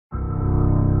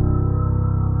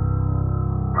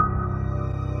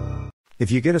If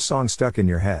you get a song stuck in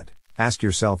your head, ask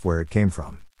yourself where it came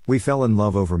from. We fell in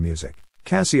love over music.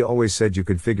 Cassie always said you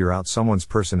could figure out someone's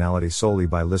personality solely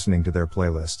by listening to their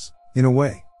playlists. In a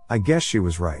way, I guess she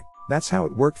was right. That's how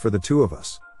it worked for the two of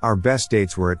us. Our best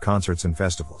dates were at concerts and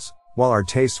festivals. While our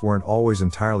tastes weren't always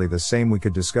entirely the same, we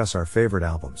could discuss our favorite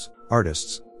albums,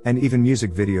 artists, and even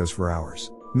music videos for hours.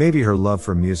 Maybe her love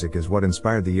for music is what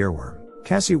inspired the earworm.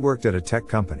 Cassie worked at a tech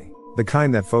company, the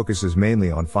kind that focuses mainly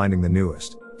on finding the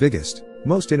newest, biggest,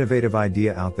 most innovative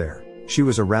idea out there. She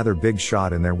was a rather big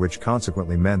shot in there, which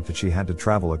consequently meant that she had to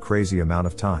travel a crazy amount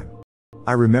of time.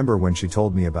 I remember when she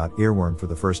told me about earworm for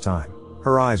the first time.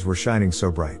 Her eyes were shining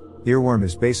so bright. Earworm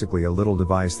is basically a little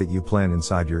device that you plant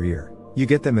inside your ear. You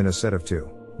get them in a set of two.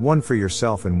 One for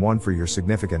yourself and one for your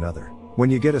significant other.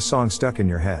 When you get a song stuck in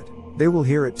your head, they will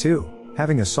hear it too.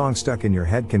 Having a song stuck in your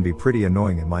head can be pretty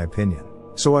annoying in my opinion.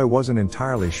 So I wasn't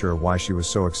entirely sure why she was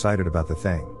so excited about the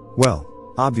thing. Well,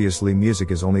 obviously music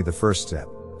is only the first step.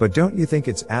 But don't you think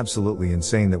it's absolutely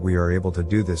insane that we are able to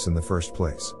do this in the first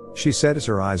place? She said as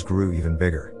her eyes grew even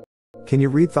bigger. Can you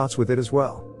read thoughts with it as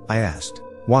well? I asked.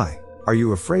 Why? Are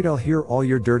you afraid I'll hear all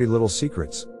your dirty little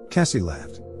secrets? Cassie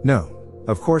laughed. No.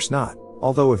 Of course not.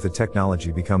 Although if the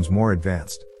technology becomes more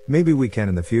advanced, maybe we can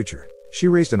in the future. She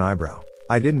raised an eyebrow.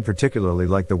 I didn't particularly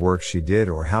like the work she did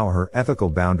or how her ethical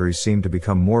boundaries seemed to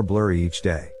become more blurry each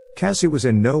day. Cassie was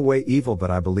in no way evil,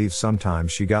 but I believe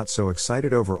sometimes she got so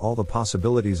excited over all the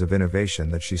possibilities of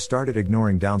innovation that she started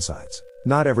ignoring downsides.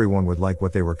 Not everyone would like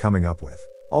what they were coming up with.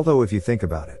 Although if you think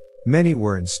about it, many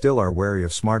were and still are wary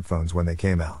of smartphones when they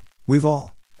came out. We've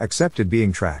all accepted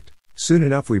being tracked. Soon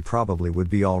enough we probably would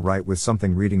be alright with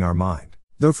something reading our mind.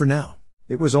 Though for now,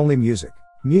 it was only music.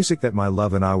 Music that my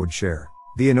love and I would share.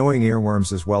 The annoying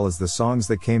earworms as well as the songs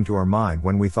that came to our mind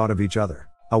when we thought of each other.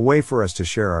 A way for us to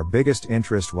share our biggest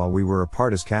interest while we were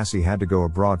apart, as Cassie had to go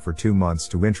abroad for 2 months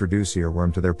to introduce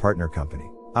Earworm to their partner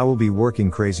company. I will be working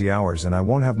crazy hours and I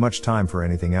won't have much time for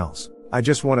anything else. I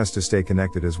just want us to stay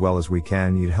connected as well as we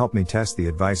can. You'd help me test the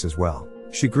advice as well.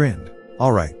 She grinned.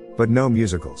 Alright, but no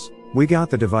musicals. We got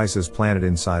the devices planted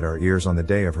inside our ears on the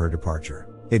day of her departure.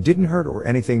 It didn't hurt or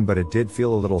anything, but it did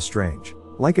feel a little strange.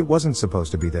 Like it wasn't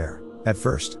supposed to be there. At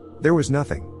first, there was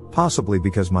nothing. Possibly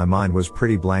because my mind was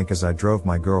pretty blank as I drove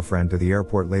my girlfriend to the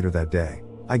airport later that day.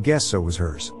 I guess so was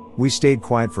hers. We stayed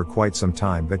quiet for quite some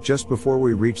time, but just before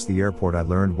we reached the airport I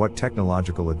learned what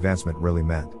technological advancement really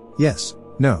meant. Yes,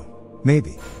 no,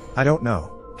 maybe. I don't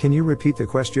know. Can you repeat the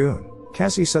question?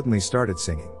 Cassie suddenly started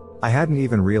singing. I hadn't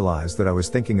even realized that I was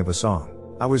thinking of a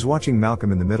song. I was watching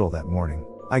Malcolm in the Middle that morning.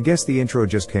 I guess the intro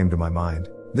just came to my mind.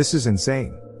 This is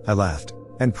insane. I laughed.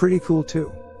 And pretty cool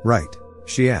too. Right?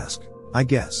 She asked. I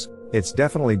guess. It's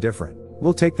definitely different.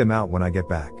 We'll take them out when I get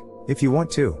back. If you want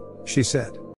to, she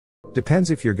said.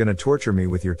 Depends if you're gonna torture me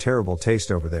with your terrible taste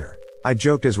over there. I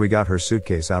joked as we got her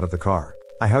suitcase out of the car.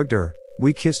 I hugged her,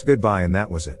 we kissed goodbye, and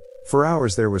that was it. For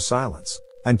hours there was silence.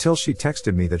 Until she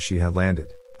texted me that she had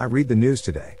landed. I read the news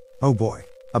today. Oh boy.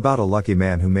 About a lucky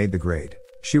man who made the grade.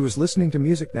 She was listening to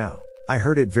music now. I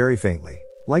heard it very faintly.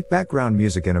 Like background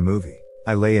music in a movie.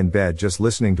 I lay in bed just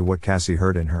listening to what Cassie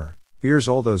heard in her ears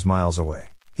all those miles away.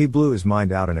 He blew his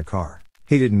mind out in a car.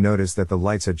 He didn't notice that the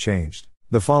lights had changed.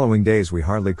 The following days we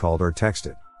hardly called or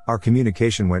texted. Our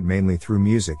communication went mainly through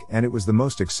music, and it was the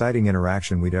most exciting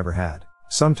interaction we'd ever had.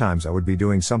 Sometimes I would be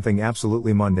doing something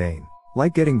absolutely mundane,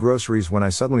 like getting groceries, when I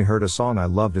suddenly heard a song I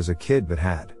loved as a kid but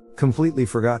had completely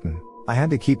forgotten. I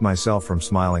had to keep myself from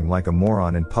smiling like a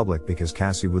moron in public because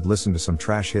Cassie would listen to some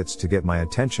trash hits to get my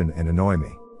attention and annoy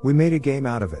me. We made a game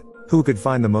out of it. Who could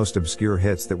find the most obscure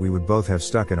hits that we would both have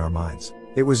stuck in our minds?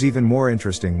 It was even more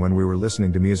interesting when we were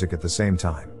listening to music at the same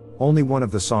time. Only one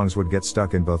of the songs would get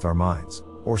stuck in both our minds.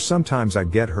 Or sometimes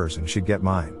I'd get hers and she'd get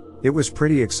mine. It was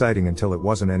pretty exciting until it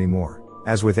wasn't anymore.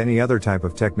 As with any other type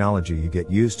of technology, you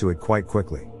get used to it quite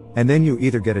quickly. And then you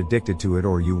either get addicted to it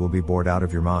or you will be bored out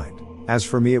of your mind. As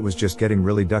for me, it was just getting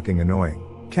really ducking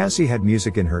annoying. Cassie had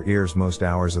music in her ears most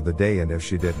hours of the day, and if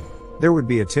she didn't, there would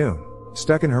be a tune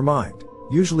stuck in her mind.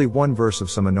 Usually one verse of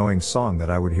some annoying song that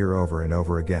I would hear over and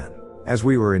over again. As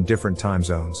we were in different time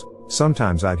zones,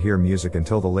 sometimes I'd hear music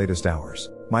until the latest hours.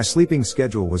 My sleeping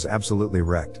schedule was absolutely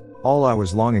wrecked. All I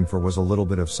was longing for was a little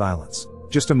bit of silence.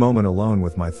 Just a moment alone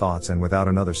with my thoughts and without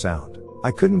another sound.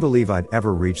 I couldn't believe I'd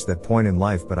ever reached that point in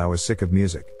life, but I was sick of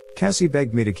music. Cassie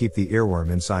begged me to keep the earworm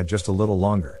inside just a little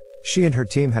longer. She and her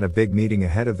team had a big meeting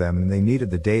ahead of them and they needed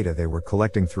the data they were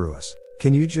collecting through us.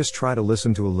 Can you just try to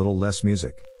listen to a little less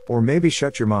music? Or maybe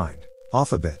shut your mind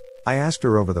off a bit? I asked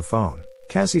her over the phone.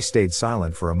 Cassie stayed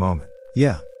silent for a moment.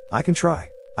 Yeah, I can try.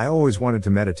 I always wanted to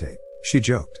meditate, she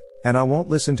joked. And I won't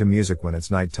listen to music when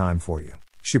it's nighttime for you,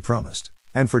 she promised.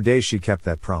 And for days she kept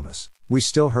that promise. We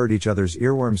still heard each other's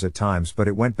earworms at times, but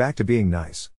it went back to being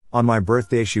nice. On my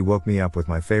birthday she woke me up with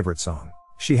my favorite song.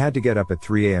 She had to get up at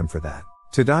 3 a.m. for that.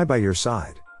 To die by your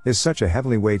side is such a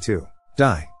heavenly way to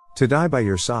die. To die by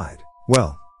your side.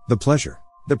 Well, the pleasure,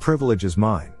 the privilege is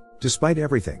mine. Despite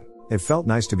everything, it felt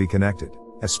nice to be connected,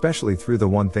 especially through the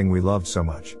one thing we loved so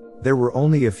much. There were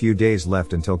only a few days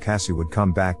left until Cassie would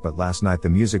come back, but last night the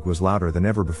music was louder than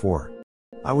ever before.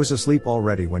 I was asleep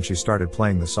already when she started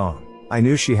playing the song. I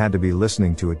knew she had to be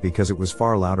listening to it because it was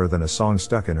far louder than a song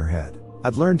stuck in her head.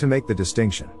 I'd learned to make the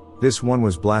distinction. This one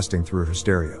was blasting through her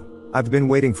stereo. I've been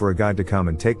waiting for a guy to come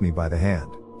and take me by the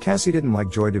hand. Cassie didn't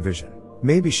like Joy Division.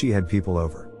 Maybe she had people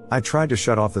over. I tried to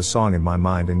shut off the song in my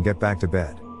mind and get back to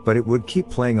bed, but it would keep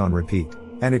playing on repeat,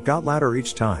 and it got louder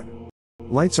each time.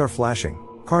 Lights are flashing,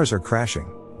 cars are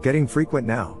crashing, getting frequent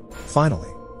now. Finally,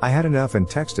 I had enough and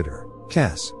texted her,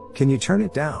 "Cass, can you turn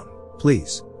it down,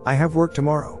 please? I have work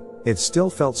tomorrow." It still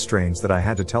felt strange that I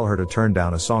had to tell her to turn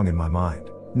down a song in my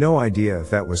mind. No idea if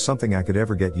that was something I could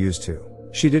ever get used to.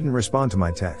 She didn't respond to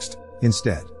my text.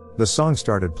 Instead, the song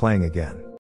started playing again.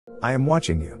 "I am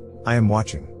watching you. I am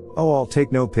watching. Oh, I'll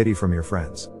take no pity from your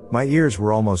friends." My ears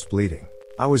were almost bleeding.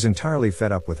 I was entirely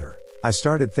fed up with her. I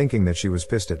started thinking that she was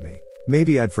pissed at me.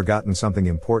 Maybe I'd forgotten something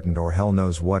important or hell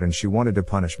knows what, and she wanted to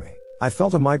punish me. I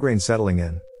felt a migraine settling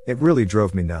in. It really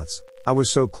drove me nuts. I was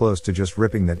so close to just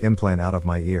ripping that implant out of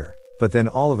my ear. But then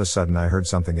all of a sudden I heard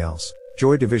something else.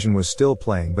 Joy Division was still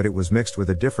playing, but it was mixed with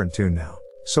a different tune now.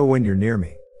 "So when you're near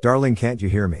me, darling, can't you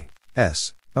hear me?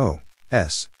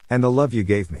 S.O.S. And the love you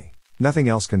gave me. Nothing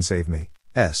else can save me.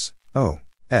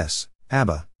 S.O.S.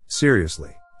 ABBA.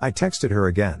 Seriously." I texted her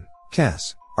again.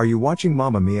 "Cass, are you watching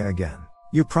Mamma Mia again?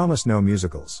 You promised no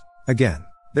musicals." Again.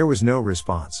 There was no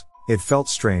response. It felt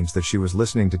strange that she was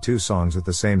listening to two songs at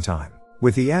the same time,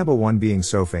 with the ABBA one being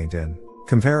so faint in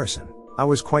comparison. I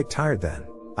was quite tired then.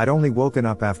 I'd only woken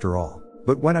up after all.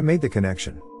 But when I made the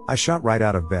connection, I shot right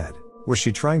out of bed. Was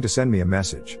she trying to send me a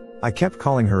message? I kept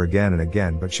calling her again and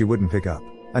again, but she wouldn't pick up.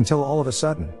 Until all of a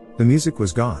sudden, the music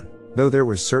was gone. Though there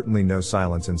was certainly no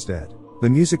silence instead. The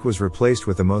music was replaced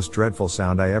with the most dreadful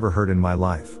sound I ever heard in my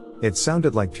life. It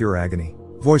sounded like pure agony.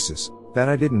 Voices that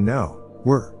I didn't know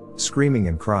were screaming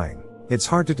and crying. It's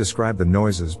hard to describe the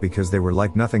noises because they were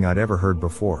like nothing I'd ever heard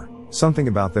before. Something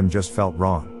about them just felt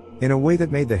wrong, in a way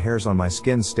that made the hairs on my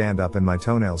skin stand up and my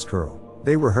toenails curl.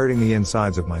 They were hurting the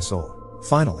insides of my soul.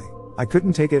 Finally, I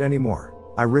couldn't take it anymore.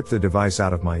 I ripped the device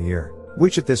out of my ear,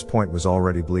 which at this point was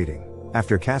already bleeding.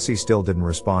 After Cassie still didn't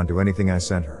respond to anything I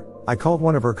sent her, I called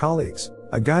one of her colleagues,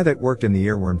 a guy that worked in the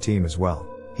earworm team as well.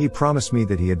 He promised me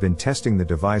that he had been testing the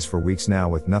device for weeks now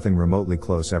with nothing remotely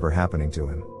close ever happening to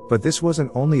him. But this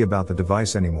wasn't only about the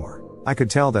device anymore. I could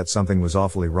tell that something was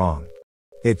awfully wrong.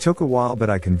 It took a while, but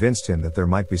I convinced him that there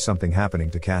might be something happening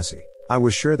to Cassie. I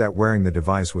was sure that wearing the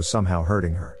device was somehow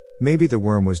hurting her. Maybe the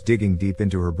worm was digging deep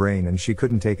into her brain and she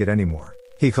couldn't take it anymore.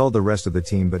 He called the rest of the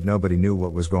team, but nobody knew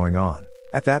what was going on.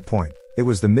 At that point, it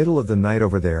was the middle of the night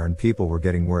over there and people were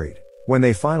getting worried. When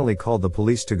they finally called the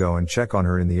police to go and check on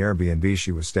her in the Airbnb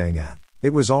she was staying at,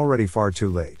 it was already far too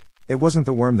late. It wasn't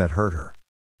the worm that hurt her.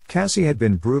 Cassie had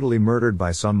been brutally murdered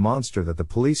by some monster that the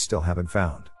police still haven't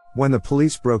found. When the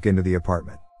police broke into the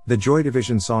apartment, the Joy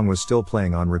Division song was still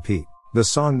playing on repeat. The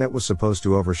song that was supposed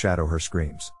to overshadow her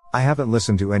screams. I haven't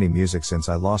listened to any music since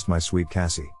I lost my sweet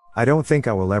Cassie. I don't think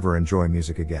I will ever enjoy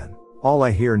music again. All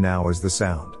I hear now is the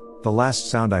sound. The last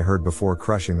sound I heard before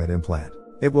crushing that implant.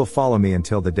 It will follow me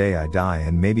until the day I die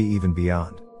and maybe even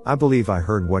beyond. I believe I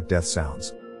heard what death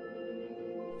sounds.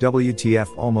 WTF,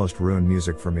 almost ruined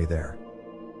music for me there.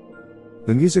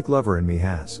 The music lover in me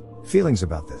has feelings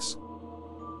about this.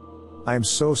 I am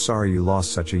so sorry you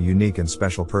lost such a unique and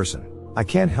special person. I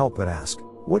can't help but ask,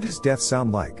 what does death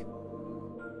sound like?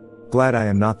 Glad I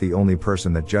am not the only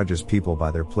person that judges people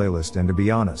by their playlist, and to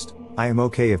be honest, I am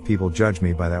okay if people judge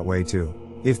me by that way too.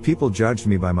 If people judged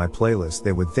me by my playlist,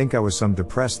 they would think I was some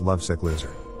depressed lovesick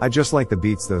loser. I just like the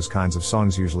beats those kinds of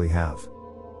songs usually have.